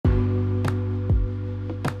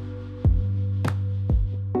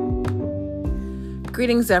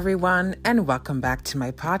Greetings, everyone, and welcome back to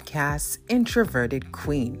my podcast, Introverted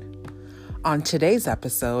Queen. On today's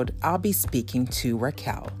episode, I'll be speaking to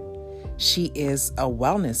Raquel. She is a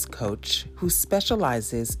wellness coach who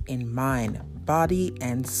specializes in mind, body,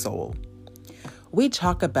 and soul. We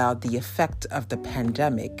talk about the effect of the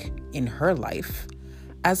pandemic in her life,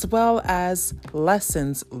 as well as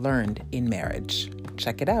lessons learned in marriage.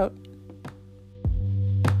 Check it out.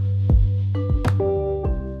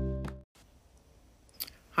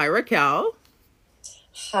 Hi, Raquel.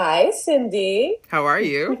 Hi, Cindy. How are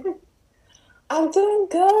you? I'm doing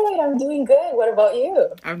good. What about you?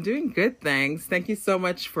 I'm doing good, thanks. Thank you so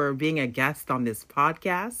much for being a guest on this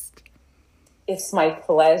podcast. It's my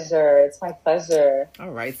pleasure. All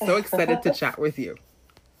right. So excited to chat with you.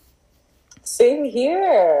 Same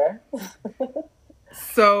here.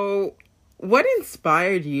 So, what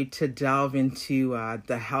inspired you to delve into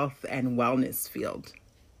the health and wellness field?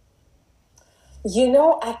 You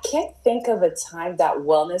know, I can't think of a time that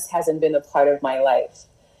wellness hasn't been a part of my life.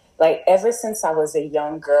 Like, ever since I was a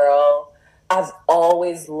young girl, I've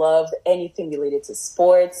always loved anything related to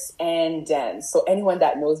sports and dance. So anyone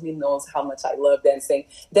that knows me knows how much I love dancing.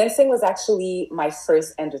 Dancing was actually my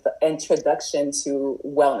first introduction to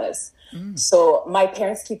wellness. So my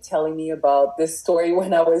parents keep telling me about this story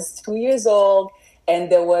when I was 2 years old,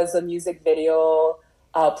 and there was a music video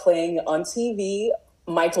playing on TV,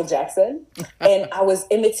 Michael Jackson, and I was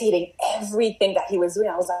imitating everything that he was doing.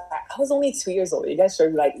 I was only 2 years old. You guys sure?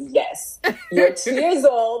 Like, yes, you're 2 years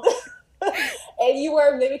old, and you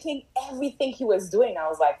were mimicking everything he was doing. I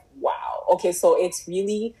was like, wow. Okay, so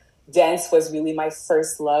dance was really my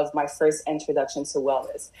first love, my first introduction to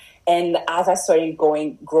wellness. And as I started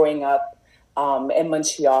growing up in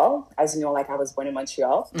Montreal, as you know, like I was born in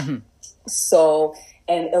Montreal. Mm-hmm. So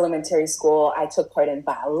in elementary school, I took part in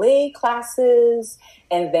ballet classes,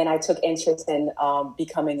 and then I took interest in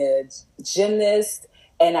becoming a gymnast.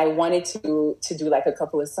 And I wanted to do like a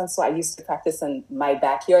couple of stunts. So I used to practice in my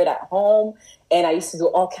backyard at home. And I used to do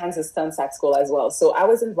all kinds of stunts at school as well. So I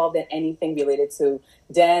was involved in anything related to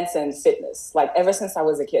dance and fitness, like ever since I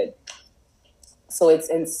was a kid. So it's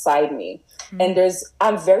inside me. Mm-hmm. And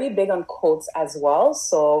I'm very big on quotes as well.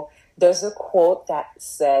 So there's a quote that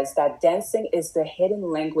says that dancing is the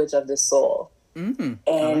hidden language of the soul. Mm-hmm.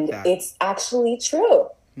 And it's actually true.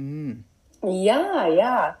 Mm.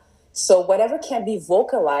 Yeah. So whatever can be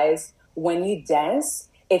vocalized when you dance,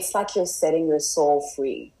 it's like you're setting your soul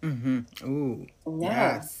free. Mm-hmm. Ooh,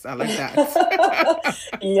 yeah. Yes, I like that.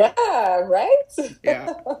 Yeah, right?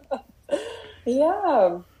 Yeah.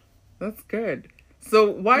 Yeah. That's good. So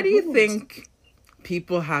why do you think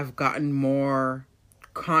people have gotten more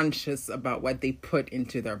conscious about what they put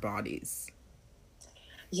into their bodies?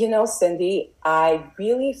 You know, Cindy, I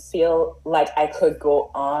really feel like I could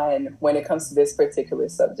go on when it comes to this particular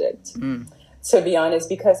subject, to be honest,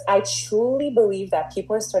 because I truly believe that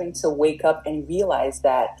people are starting to wake up and realize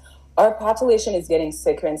that our population is getting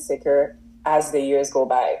sicker and sicker as the years go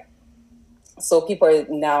by. So people are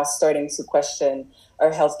now starting to question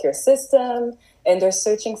our healthcare system, and they're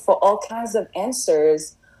searching for all kinds of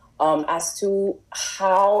answers as to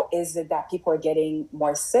how is it that people are getting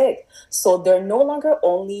more sick. So they're no longer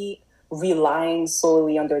only relying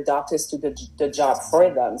solely on their doctors to do the job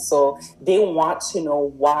for them. So they want to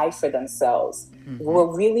know why for themselves. Mm-hmm.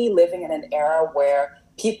 We're really living in an era where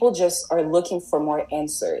people just are looking for more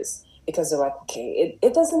answers because they're like, okay,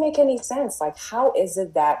 it doesn't make any sense. Like, how is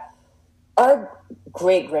it that our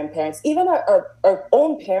great-grandparents, even our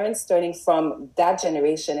own parents, starting from that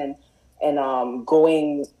generation and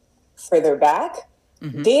going further back,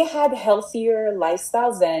 they had healthier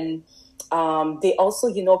lifestyles, and they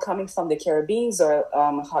also, coming from the Caribbean or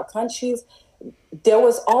hot countries, there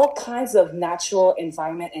was all kinds of natural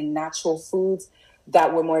environment and natural foods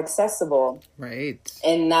that were more accessible. Right.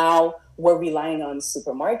 And now we're relying on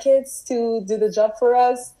supermarkets to do the job for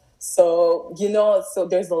us. So, so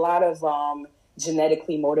there's a lot of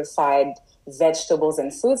genetically modified vegetables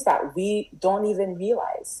and foods that we don't even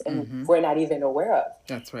realize and we're not even aware of.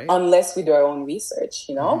 That's right. Unless we do our own research,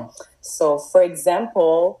 So, for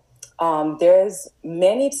example, there's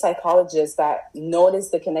many psychologists that notice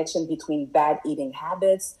the connection between bad eating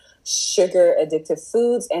habits, sugar addictive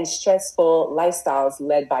foods, and stressful lifestyles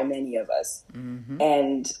led by many of us.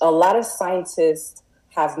 And a lot of scientists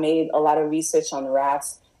have made a lot of research on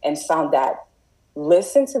rats and found that,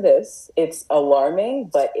 listen to this, it's alarming,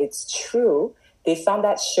 but it's true. They found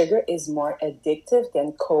that sugar is more addictive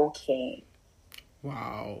than cocaine.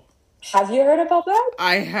 Wow. Have you heard about that?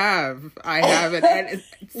 I have. And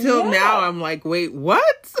until now, I'm like, wait,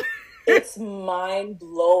 what? It's mind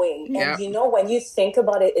blowing. Yep. And you know, when you think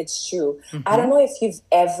about it, it's true. Mm-hmm. I don't know if you've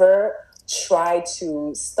ever tried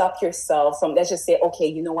to stop yourself from, let's just say, okay,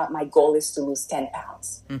 you know what, my goal is to lose 10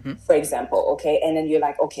 pounds, for example, okay? And then you're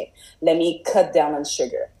like, okay, let me cut down on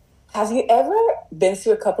sugar. Have you ever been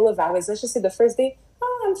through a couple of hours, let's just say the first day,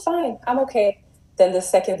 oh, I'm fine, I'm okay. Then the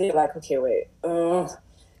second day, you're like, okay, wait,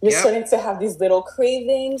 you're starting to have these little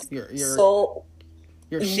cravings. You're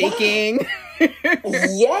shaking.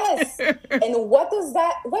 Yes. And what does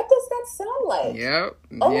that sound like? Yep.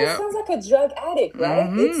 It sounds like a drug addict, right?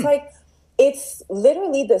 It's like, it's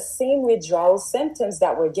literally the same withdrawal symptoms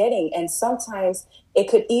that we're getting. And sometimes you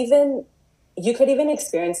could even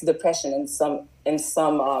experience depression in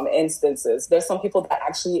some instances. There's some people that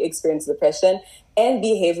actually experience depression and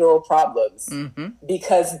behavioral problems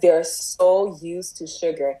because they're so used to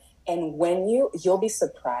sugar. And when you'll be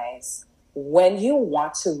surprised when you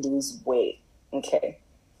want to lose weight, okay,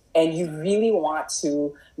 and you really want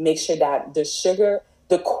to make sure that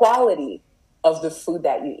the quality of the food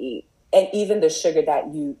that you eat, and even the sugar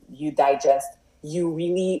that you digest, you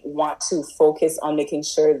really want to focus on making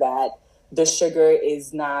sure that the sugar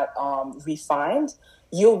is not refined,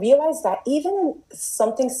 you'll realize that even in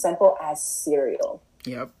something simple as cereal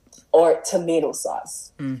or tomato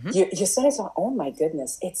sauce, you're starting to, oh my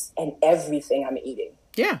goodness, it's in everything I'm eating.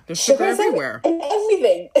 Yeah, there's sugar everywhere. And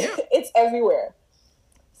everything. Yeah. It's everywhere.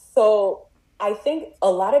 So I think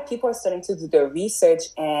a lot of people are starting to do their research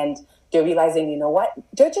and they're realizing, you know what?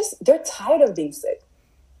 They're tired of being sick.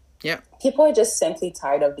 Yeah. People are just simply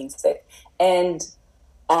tired of being sick. And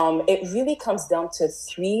it really comes down to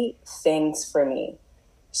three things for me.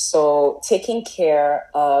 So taking care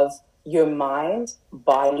of your mind,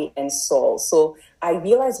 body, and soul. So I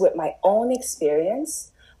realized with my own experience,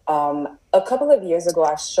 a couple of years ago,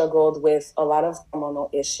 I struggled with a lot of hormonal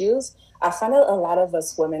issues. I find that a lot of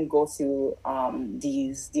us women go through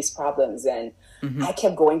these problems, and I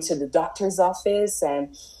kept going to the doctor's office.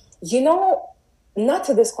 And, you know, not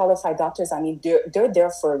to disqualify doctors, I mean, they're there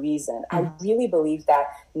for a reason. I really believe that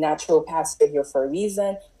naturopaths are here for a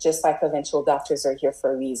reason, just like conventional doctors are here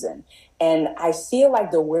for a reason. And I feel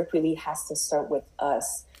like the work really has to start with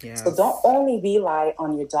us. Yes. So don't only rely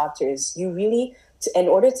on your doctors. You really, in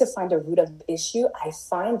order to find the root of the issue, I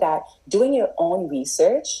find that doing your own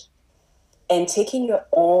research and taking your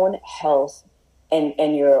own health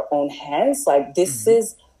in your own hands, like this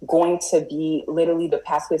is going to be literally the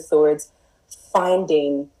pathway towards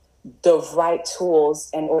finding the right tools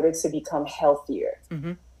in order to become healthier.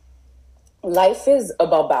 Life is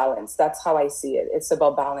about balance. That's how I see it. It's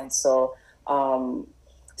about balance. So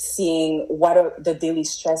seeing what are the daily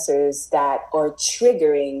stressors that are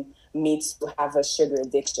triggering me to have a sugar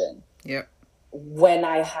addiction. Yep. When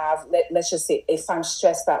I have, let's just say, if I'm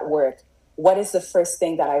stressed at work, what is the first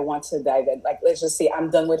thing that I want to dive in? Like, let's just say I'm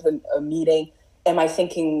done with a meeting. Am I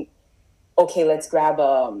thinking, okay, let's grab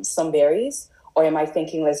some berries? Or am I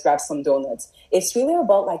thinking, let's grab some donuts? It's really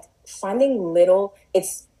about like finding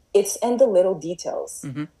it's in the little details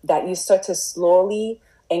that you start to slowly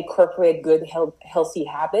incorporate good, healthy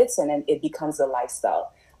habits, and then it becomes a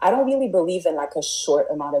lifestyle. I don't really believe in like a short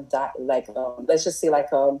amount of diet, like let's just say like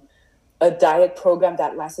a diet program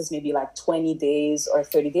that lasts maybe like 20 days or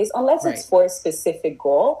 30 days, unless it's for a specific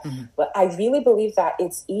goal. But I really believe that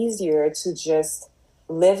it's easier to just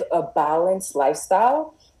live a balanced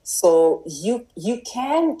lifestyle. So you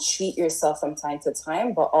can treat yourself from time to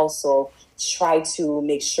time, but also try to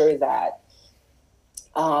make sure that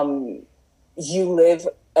you live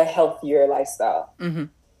a healthier lifestyle. Yeah.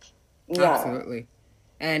 Absolutely.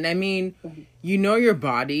 And I mean, you know your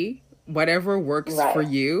body, whatever works for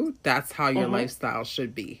you, that's how your lifestyle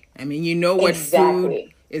should be. I mean, you know what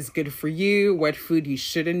food is good for you, what food you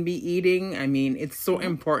shouldn't be eating. I mean, it's so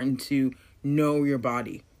important to know your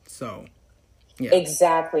body. So, yeah.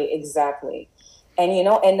 Exactly. And, you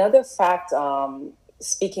know, another fact,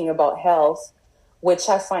 speaking about health, which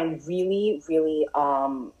I find really, really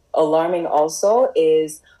alarming also,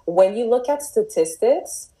 is when you look at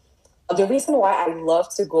statistics, the reason why I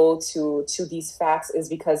love to go to these facts is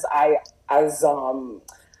because I was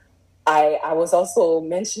also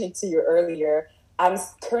mentioning to you earlier, I'm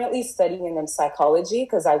currently studying in psychology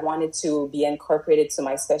because I wanted to be incorporated to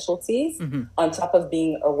my specialties on top of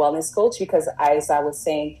being a wellness coach, because as I was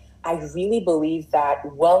saying, I really believe that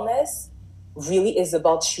wellness really is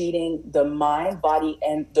about treating the mind, body,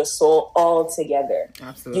 and the soul all together.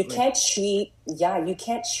 Absolutely. You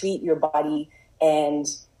can't treat your body and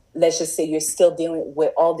let's just say you're still dealing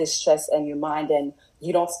with all this stress in your mind and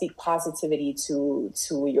you don't speak positivity to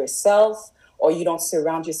yourself, or you don't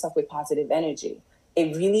surround yourself with positive energy.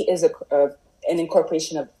 It really is an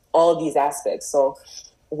incorporation of all these aspects. So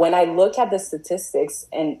when I look at the statistics,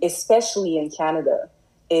 and especially in Canada,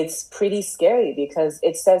 it's pretty scary because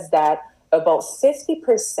it says that about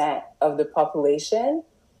 50% of the population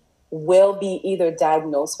will be either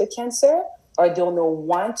diagnosed with cancer, or they'll know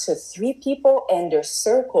 1 to 3 people in their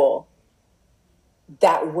circle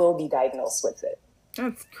that will be diagnosed with it.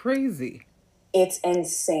 That's crazy. It's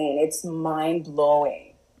insane. It's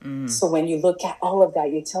mind-blowing. So when you look at all of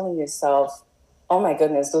that, you're telling yourself, oh my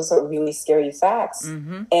goodness, those are really scary facts.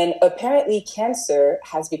 And apparently cancer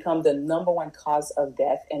has become the #1 cause of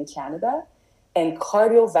death in Canada, and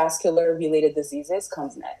cardiovascular related diseases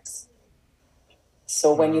comes next.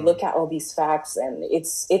 So when you look at all these facts, and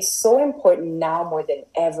it's so important now more than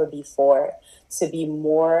ever before to be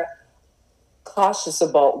more cautious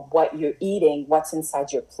about what you're eating, what's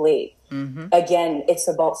inside your plate. Again, it's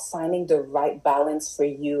about finding the right balance for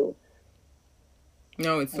you.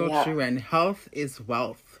 No, it's so true. And health is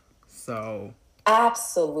wealth. So.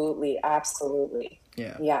 Absolutely.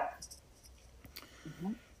 Yeah.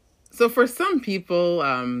 So for some people,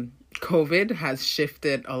 COVID has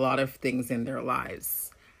shifted a lot of things in their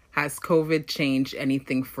lives. Has COVID changed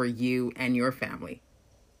anything for you and your family?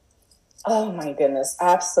 Oh my goodness,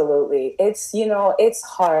 absolutely. It's, it's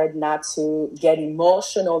hard not to get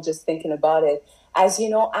emotional just thinking about it. As you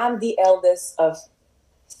know, I'm the eldest of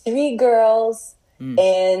 3 girls.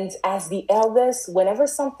 And as the eldest, whenever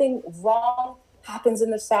something wrong happens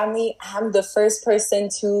in the family, I'm the first person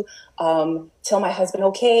to tell my husband,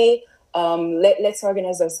 okay, let's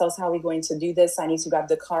organize ourselves. How are we going to do this? I need to grab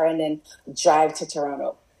the car and then drive to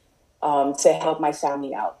Toronto to help my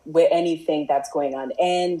family out with anything that's going on.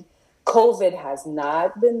 And COVID has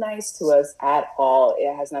not been nice to us at all.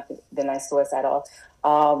 It has not been nice to us at all.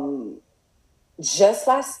 Just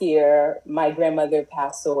last year, my grandmother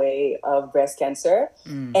passed away of breast cancer,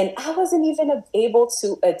 and I wasn't even able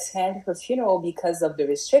to attend her funeral because of the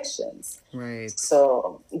restrictions. Right.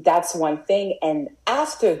 So that's one thing. And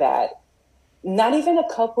after that, not even a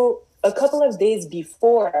couple of days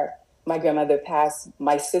before my grandmother passed,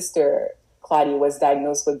 my sister Claudia was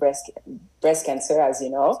diagnosed with breast cancer, as you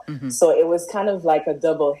know. So it was kind of like a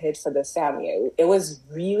double hit for the family. It was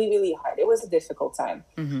really, really hard. It was a difficult time.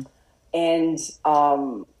 And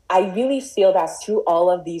I really feel that through all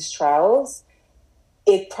of these trials,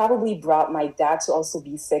 it probably brought my dad to also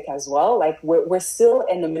be sick as well. Like we're still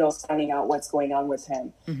in the middle of finding out what's going on with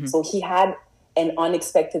him. So he had an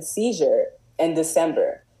unexpected seizure in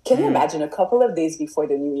December. Can you imagine, a couple of days before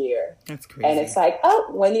the new year? That's crazy. And it's like,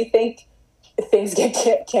 oh, when you think things can't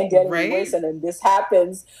get any worse, and then this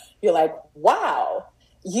happens, you're like, wow,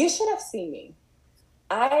 you should have seen me.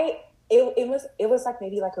 It was like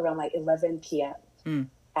maybe like around like 11 p.m.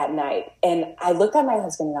 At night. And I looked at my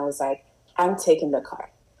husband and I was like, I'm taking the car.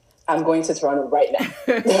 I'm going to Toronto right now.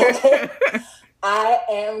 Okay? I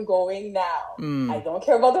am going now. I don't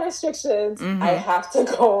care about the restrictions. I have to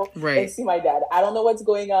go and see my dad. I don't know what's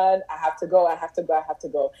going on. I have to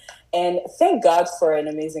go. And thank God for an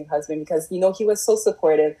amazing husband, because, he was so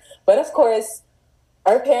supportive. But of course,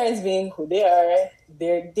 our parents being who they are,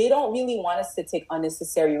 they don't really want us to take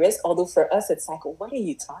unnecessary risk. Although for us, it's like, what are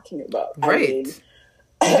you talking about? Right.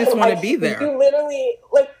 I mean, you just want to be there. You literally,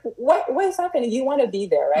 like, what is happening? You want to be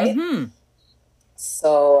there, right?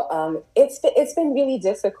 So it's been really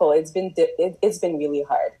difficult. It's been really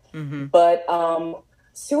hard. But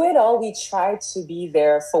through it all, we try to be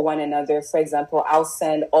there for one another. For example, I'll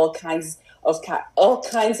send all kinds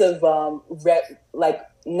of like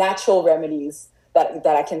natural remedies that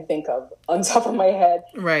I can think of on top of my head.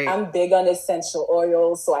 Right. I'm big on essential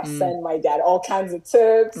oils, so I send my dad all kinds of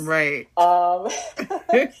tips. Right.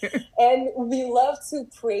 And we love to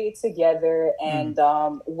pray together, and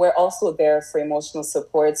we're also there for emotional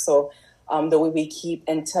support. So the way we keep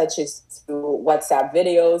in touch is through WhatsApp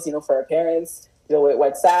videos, for our parents, with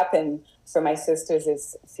WhatsApp, and for my sisters,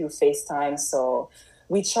 it's through FaceTime. So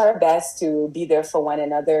we try our best to be there for one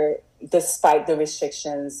another despite the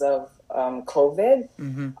restrictions of COVID.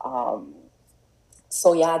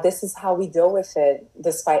 So yeah, this is how we deal with it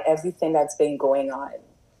despite everything that's been going on.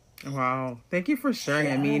 Wow. Thank you for sharing.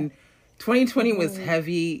 Yeah. I mean, 2020 was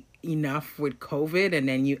heavy enough with COVID, and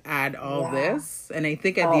then you add all this. And I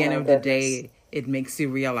think at the end of the day, it makes you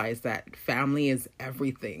realize that family is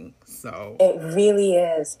everything. So it really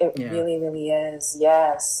is. It really, really is.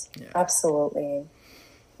 Yes, absolutely.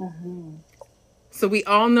 So we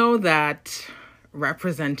all know that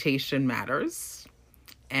representation matters.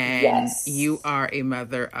 And you are a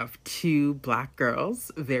mother of 2 Black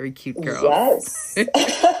girls, very cute girls. Yes.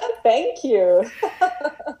 Thank you.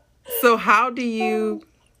 So how do you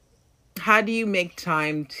make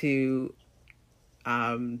time to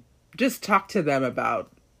Just talk to them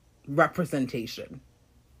about representation.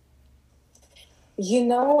 You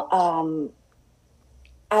know,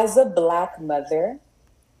 as a Black mother,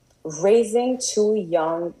 raising two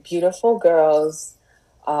young, beautiful girls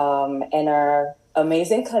in our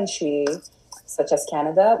amazing country, such as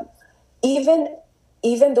Canada, even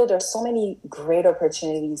though there's so many great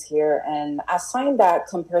opportunities here, and I find that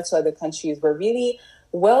compared to other countries, we're really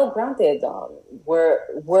well grounded. We're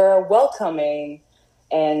welcoming,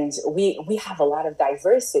 and we have a lot of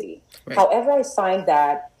diversity. Right. However, I find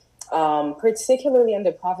that particularly in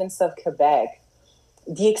the province of Quebec,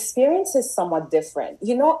 the experience is somewhat different.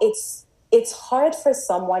 You know, it's hard for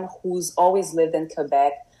someone who's always lived in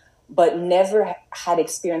Quebec but never had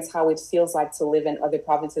experienced how it feels like to live in other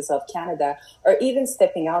provinces of Canada, or even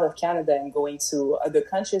stepping out of Canada and going to other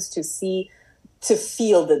countries to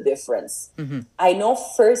feel the difference. Mm-hmm. I know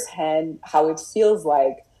firsthand how it feels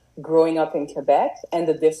like growing up in Quebec and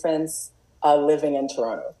the difference living in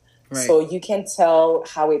Toronto. Right. So you can tell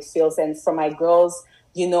how it feels. And for my girls,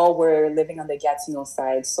 you know, we're living on the Gatineau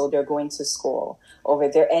side, so they're going to school over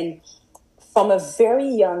there. And from a very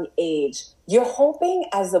young age, you're hoping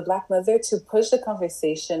as a Black mother to push the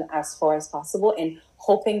conversation as far as possible, and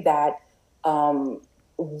hoping that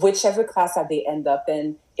whichever class that they end up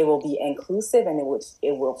in, it will be inclusive and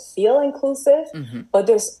it will feel inclusive. Mm-hmm. But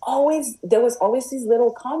there was always these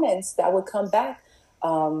little comments that would come back.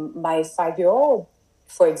 My 5-year-old,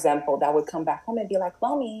 for example, that would come back home and be like,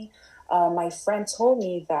 "Mommy, my friend told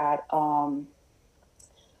me that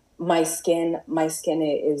my skin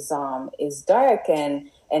is dark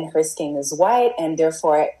and her skin is white, and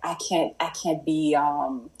therefore I can't be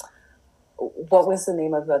what was the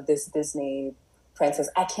name of this Disney princess?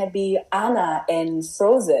 I can't be Anna in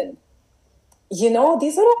Frozen." You know,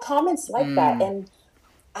 these little comments like that. And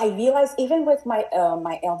I realized even with my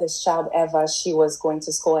my eldest child, Eva, she was going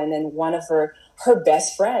to school, and then one of her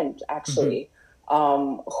best friend, actually,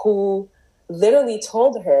 who literally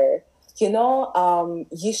told her, you know,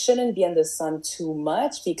 you shouldn't be in the sun too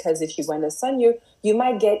much, because if you go in the sun, you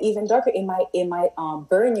might get even darker. It might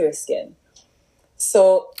burn your skin.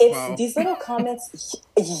 So it's these little comments.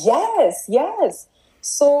 Yes.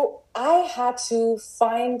 So I had to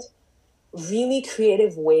find really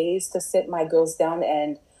creative ways to sit my girls down.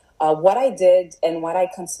 And what I did and what I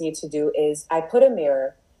continue to do is I put a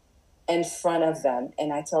mirror in front of them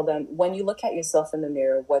and I tell them, when you look at yourself in the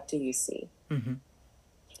mirror, what do you see? Mm-hmm.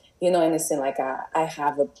 You know, and it's like I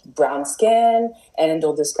have a brown skin, and then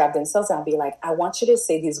they'll describe themselves. I'll be like, I want you to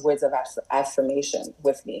say these words of affirmation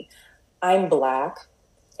with me. I'm Black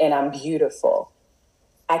and I'm beautiful.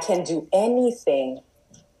 I can do anything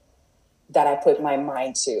that I put my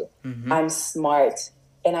mind to. Mm-hmm. I'm smart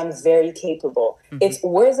and I'm very capable. Mm-hmm. It's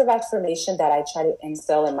words of affirmation that I try to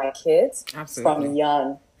instill in my kids from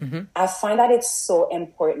young. Mm-hmm. I find that it's so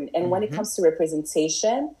important. And when it comes to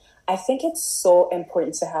representation, I think it's so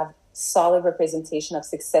important to have solid representation of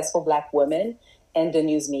successful Black women in the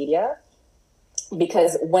news media,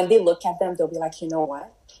 because when they look at them, they'll be like, you know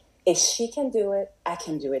what? If she can do it, I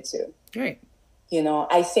can do it too. Right. You know,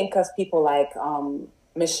 I think of people like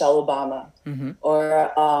Michelle Obama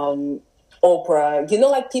or Oprah, you know,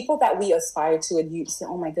 like people that we aspire to, and you say,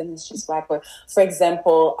 oh my goodness, she's Black. Or, for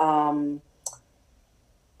example,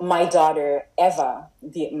 my daughter, Eva,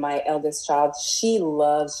 my eldest child, she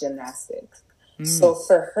loves gymnastics. So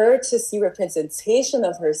for her to see representation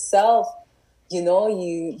of herself, you know,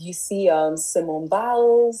 you see Simone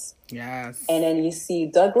Biles. Yes. And then you see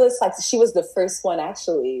Douglas. Like, she was the first one,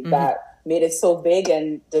 actually, that made it so big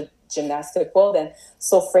in the gymnastic world. And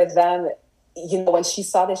so for them, you know, when she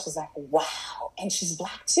saw this, she was like, wow. And she's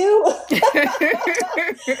Black too.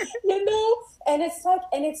 You know? And it's like,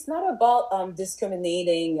 and it's not about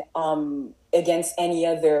discriminating against any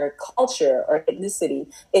other culture or ethnicity.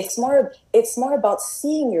 It's more about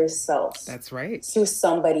seeing yourself. That's right. Through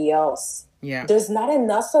somebody else. Yeah. There's not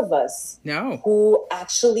enough of us who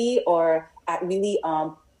actually are at really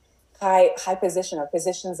high position or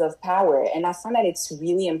positions of power. And I find that it's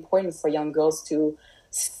really important for young girls to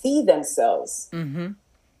see themselves. Mm-hmm.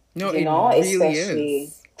 No, you know, really especially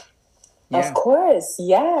is. Yeah. Of course,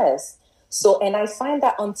 yes. So, and I find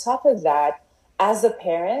that on top of that, as a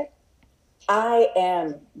parent, I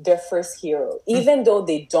am their first hero, even though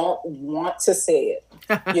they don't want to say it.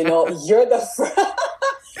 You know, you're the first.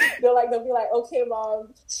 They'll be like, okay,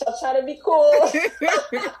 Mom, I'll try to be cool.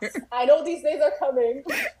 I know these days are coming.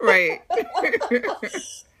 Right.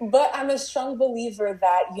 But I'm a strong believer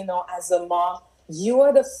that, you know, as a mom, you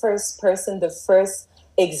are the first person, the first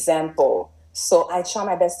example. So I try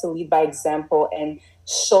my best to lead by example and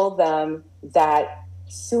show them that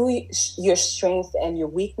through your strength and your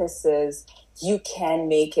weaknesses, you can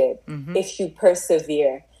make it Mm-hmm. if you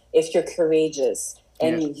persevere, if you're courageous,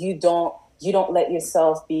 and Yeah. you don't let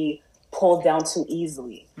yourself be pulled down too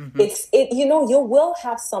easily. Mm-hmm. You will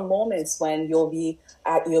have some moments when you'll be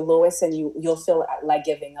at your lowest and you'll feel like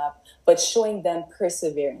giving up, but showing them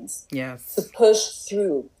perseverance Yes. to push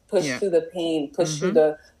through Yeah. the pain, push through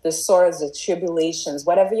Mm-hmm. the sorrows, the tribulations,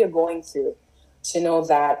 whatever you're going through, to know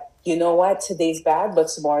that, you know what, today's bad, but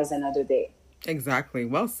tomorrow's another day. Exactly.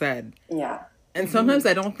 Well said. Yeah. And sometimes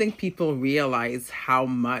I don't think people realize how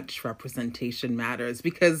much representation matters,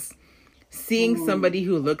 because seeing somebody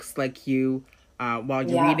who looks like you while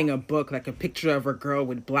you're Yeah. reading a book, like a picture of a girl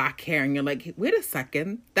with black hair, and you're like, wait a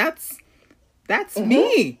second, that's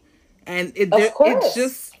me. And it's course.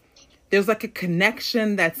 just, there's like a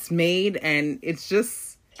connection that's made, and it's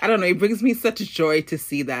just, I don't know, it brings me such joy to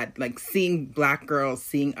see that, like seeing black girls,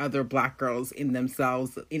 seeing other black girls in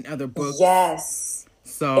themselves, in other books. Yes.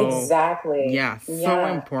 So Exactly. yeah, so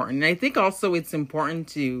Yeah. important. And I think also it's important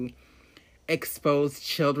to expose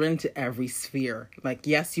children to every sphere. Like,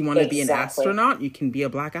 yes, you want to be an Exactly. astronaut, you can be a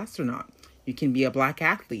black astronaut. You can be a black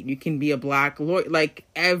athlete. You can be a black lawyer. Like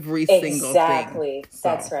every single thing. Exactly. So,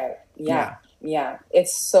 That's right. Yeah. Yeah.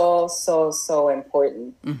 It's so, so, so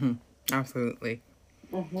important. absolutely.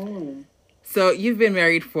 So you've been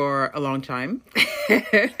married for a long time.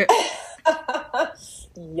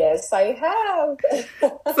 Yes, I have.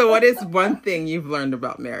 So what is one thing you've learned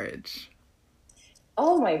about marriage?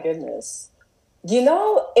 Oh my goodness.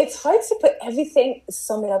 It's hard to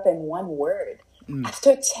sum it up in one word.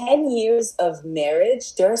 After 10 years of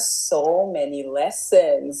marriage, there are so many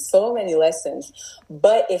lessons.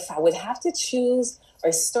 But if I would have to choose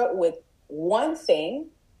or start with one thing,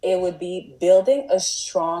 it would be building a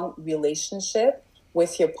strong relationship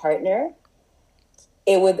with your partner.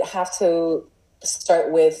 It would have to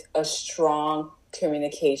start with a strong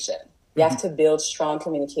communication. You have to build strong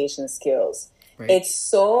communication skills. Right. It's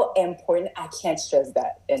so important. I can't stress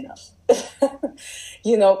that enough.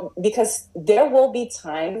 Because there will be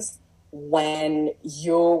times when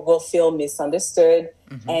you will feel misunderstood,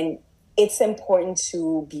 and it's important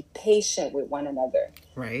to be patient with one another.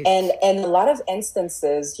 Right. And a lot of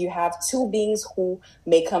instances, you have two beings who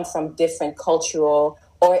may come from different cultural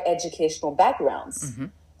or educational backgrounds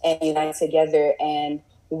and unite together, and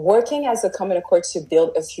working as a common accord to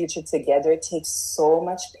build a future together takes so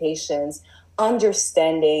much patience,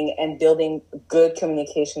 understanding, and building good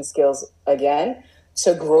communication skills again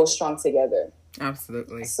to grow strong together.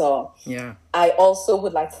 Absolutely. So yeah, I also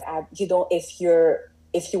would like to add, if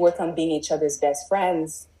you work on being each other's best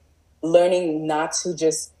friends, learning not to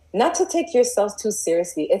take yourself too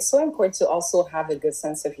seriously. It's so important to also have a good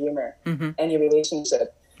sense of humor in your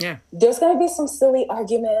relationship. yeah, There's going to be some silly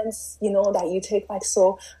arguments, that you take like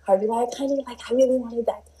so hard. You're like, honey, like I really wanted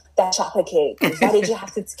that chocolate cake. Why did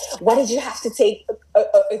you have to take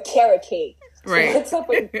a carrot cake? right. So what's up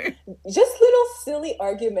with just little silly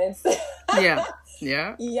arguments? yeah.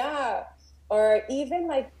 Yeah. Or even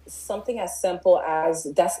like something as simple as,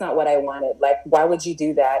 that's not what I wanted. Like, why would you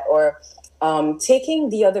do that? Or taking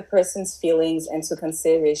the other person's feelings into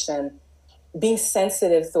consideration, being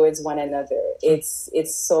sensitive towards one another. It's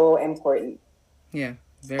so important. Yeah.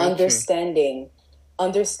 Very Understanding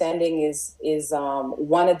is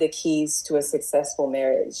one of the keys to a successful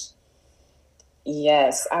marriage.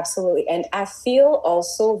 Yes, absolutely. And I feel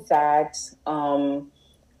also that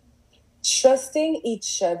trusting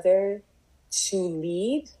each other to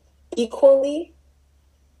lead equally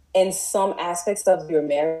in some aspects of your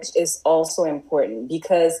marriage is also important,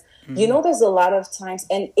 because there's a lot of times,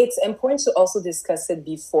 and it's important to also discuss it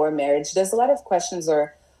before marriage. There's a lot of questions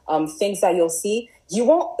or things that you'll see. You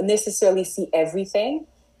won't necessarily see everything,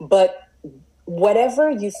 but whatever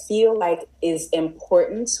you feel like is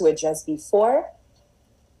important to address before,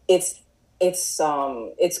 it's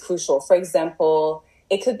crucial. For example,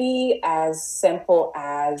 it could be as simple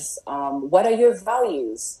as what are your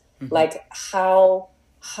values? Like how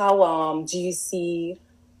do you see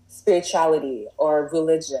spirituality or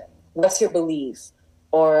religion? What's your belief?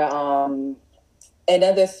 Or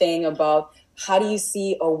another thing about, how do you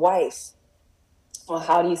see a wife? Or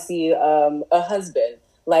how do you see a husband?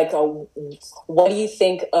 Like, what do you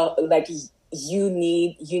think? Like, you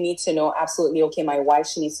need to know absolutely. Okay, my wife,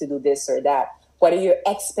 she needs to do this or that. What are your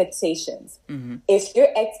expectations? If your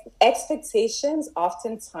expectations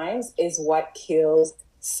oftentimes is what kills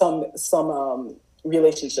some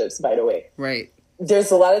relationships, by the way. Right.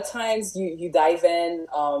 There's a lot of times you dive in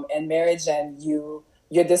marriage, and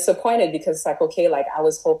you're disappointed because it's like, okay, like I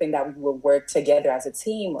was hoping that we would work together as a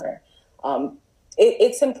team. Or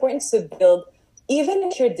it's important to build even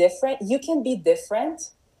if you're different, you can be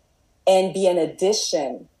different and be an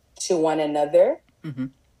addition to one another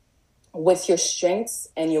with your strengths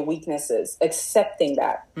and your weaknesses, accepting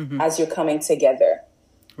that as you're coming together.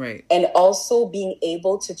 Right. And also being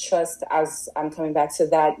able to trust, as I'm coming back to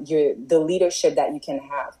that, the leadership that you can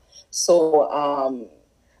have. So,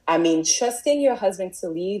 I mean, trusting your husband to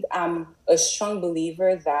lead, I'm a strong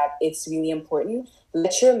believer that it's really important.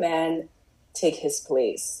 Let your man take his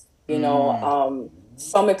place. You know,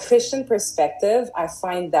 from a Christian perspective, I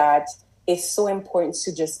find that it's so important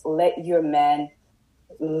to just let your man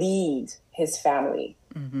lead his family.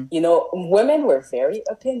 You know, women were very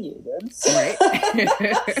opinionated. Right.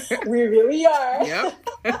 We really are. Yep.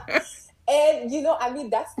 And, you know, I mean,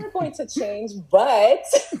 that's not going to change, but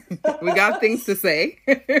we got things to say.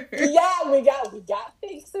 Yeah, we got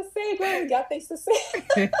things to say, girl. We got things to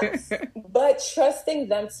say. But trusting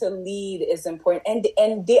them to lead is important.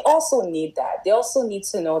 And they also need that. They also need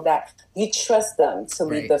to know that you trust them to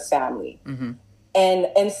lead the family.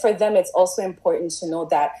 And for them, it's also important to know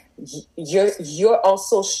that you're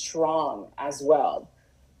also strong as well.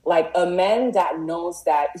 Like a man that knows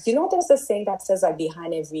that, you know, there's a saying that says like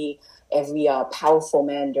behind every powerful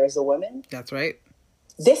man, there's a woman. That's right.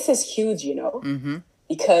 This is huge, you know,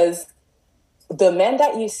 because the man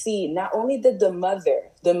that you see, not only did the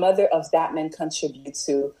mother of that man contribute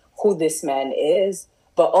to who this man is,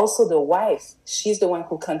 but also the wife. She's the one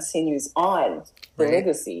who continues on the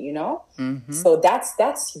legacy, you know? So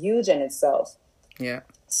that's huge in itself. Yeah.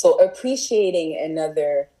 So appreciating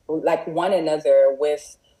one another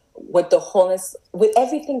with the wholeness, with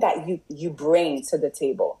everything that you bring to the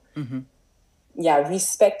table. Yeah,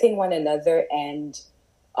 respecting one another and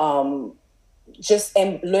just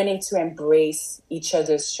learning to embrace each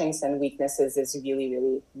other's strengths and weaknesses is really,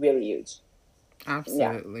 really, really huge.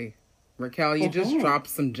 Absolutely. Yeah. Raquel, you just dropped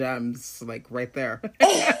some gems, like right there.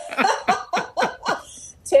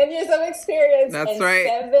 10 years of experience. That's and right.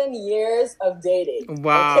 7 years of dating.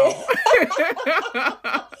 Wow. Okay?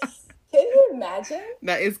 Can you imagine?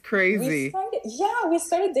 That is crazy. We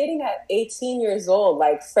started dating at 18 years old,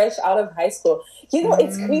 like fresh out of high school. You know,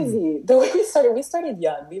 it's crazy. The way we started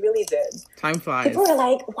young. We really did. Time flies. People are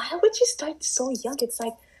like, why would you start so young? It's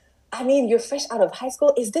like, I mean, you're fresh out of high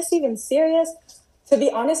school. Is this even serious? To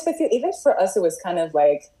be honest with you, even for us, it was kind of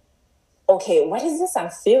like, okay, what is this I'm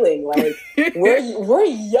feeling? Like, we're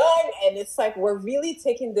young, and it's like, we're really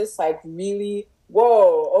taking this, like, really,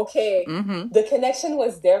 whoa, okay. The connection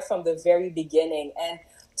was there from the very beginning. And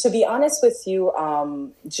to be honest with you,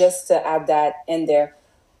 just to add that in there,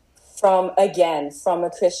 from a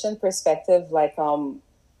Christian perspective, like,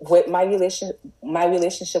 with my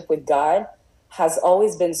relationship with God has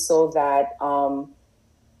always been so that,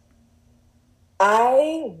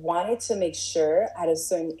 I wanted to make sure at a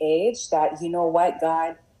certain age that, you know what,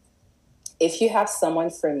 God, if you have someone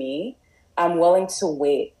for me, I'm willing to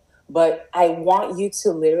wait. But I want you to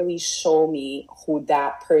literally show me who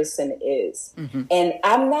that person is. And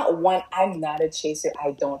I'm not a chaser.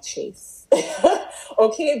 I don't chase.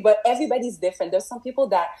 Okay, but everybody's different. There's some people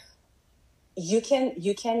that you can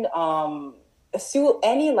through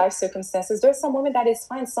any life circumstances, there's some women that is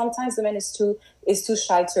fine. Sometimes the man is too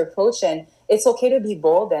shy to approach, and it's okay to be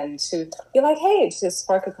bold and to be like, hey, to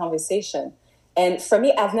spark a conversation. And for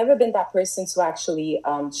me, I've never been that person to actually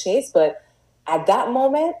chase, but at that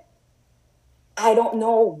moment, I don't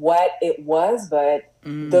know what it was, but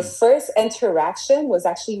the first interaction was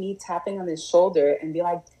actually me tapping on his shoulder and be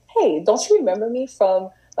like, hey, don't you remember me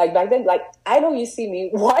from like back then? Like, I know you see me.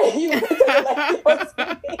 Why are you like you don't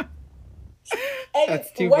see me? And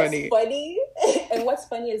that's too funny. And what's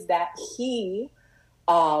funny is that he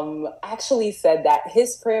actually said that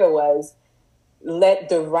his prayer was, let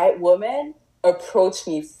the right woman approach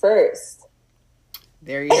me first.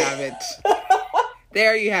 There you have it.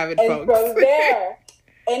 There you have it, and folks. From there,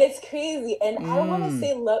 and it's crazy. And I don't want to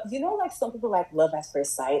say love. You know, like some people like love at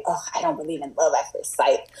first sight. Oh, I don't believe in love at first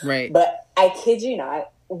sight. Right. But I kid you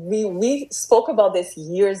not, we spoke about this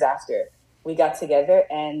years after we got together,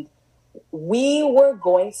 and we were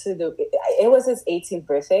going to it was his 18th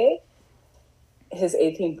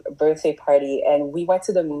birthday party, and we went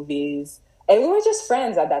to the movies, and we were just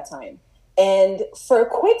friends at that time. And for a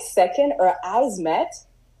quick second, our eyes met,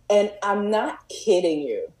 and I'm not kidding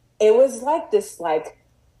you. It was like this, like,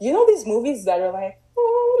 you know, these movies that are like,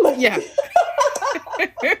 oh, like, yeah.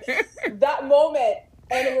 That moment,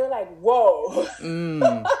 and we're like, whoa.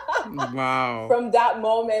 Wow. From that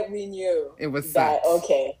moment, we knew it was that,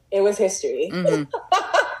 okay, it was history.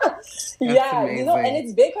 Yeah, amazing. You know, and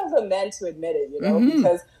it's big of a man to admit it, you know,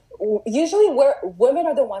 because usually women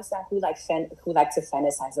are the ones who like to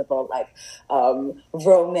fantasize about like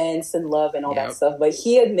romance and love and all that stuff. But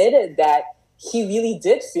he admitted that he really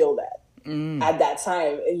did feel that at that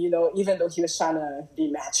time, and even though he was trying to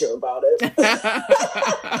be macho about it.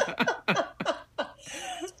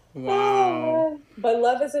 Wow. But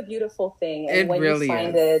love is a beautiful thing, and it when really you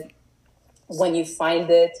find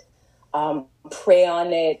is. pray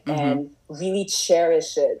on it and really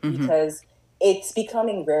cherish it, because it's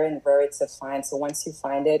becoming rare and rare to find. So once you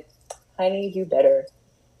find it, honey, you better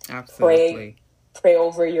absolutely pray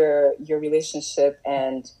over your relationship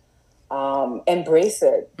and embrace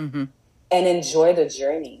it and enjoy the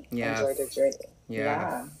journey. Yes. Enjoy the journey. Yes.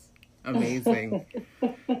 Yeah. Amazing.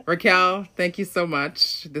 Raquel, thank you so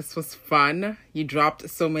much. This was fun. You dropped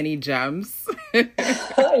so many gems.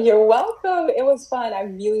 You're welcome. It was fun. I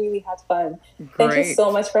really, really had fun. Great. Thank you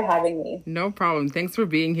so much for having me. No problem. Thanks for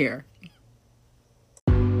being here.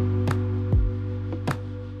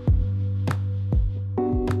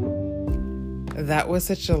 That was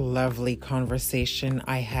such a lovely conversation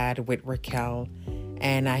I had with Raquel,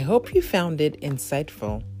 and I hope you found it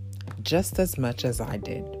insightful just as much as I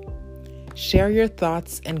did. Share your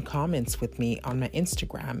thoughts and comments with me on my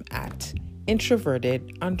Instagram at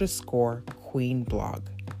introverted_queenblog.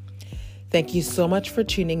 Thank you so much for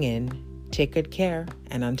tuning in. Take good care,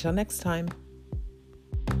 and until next time.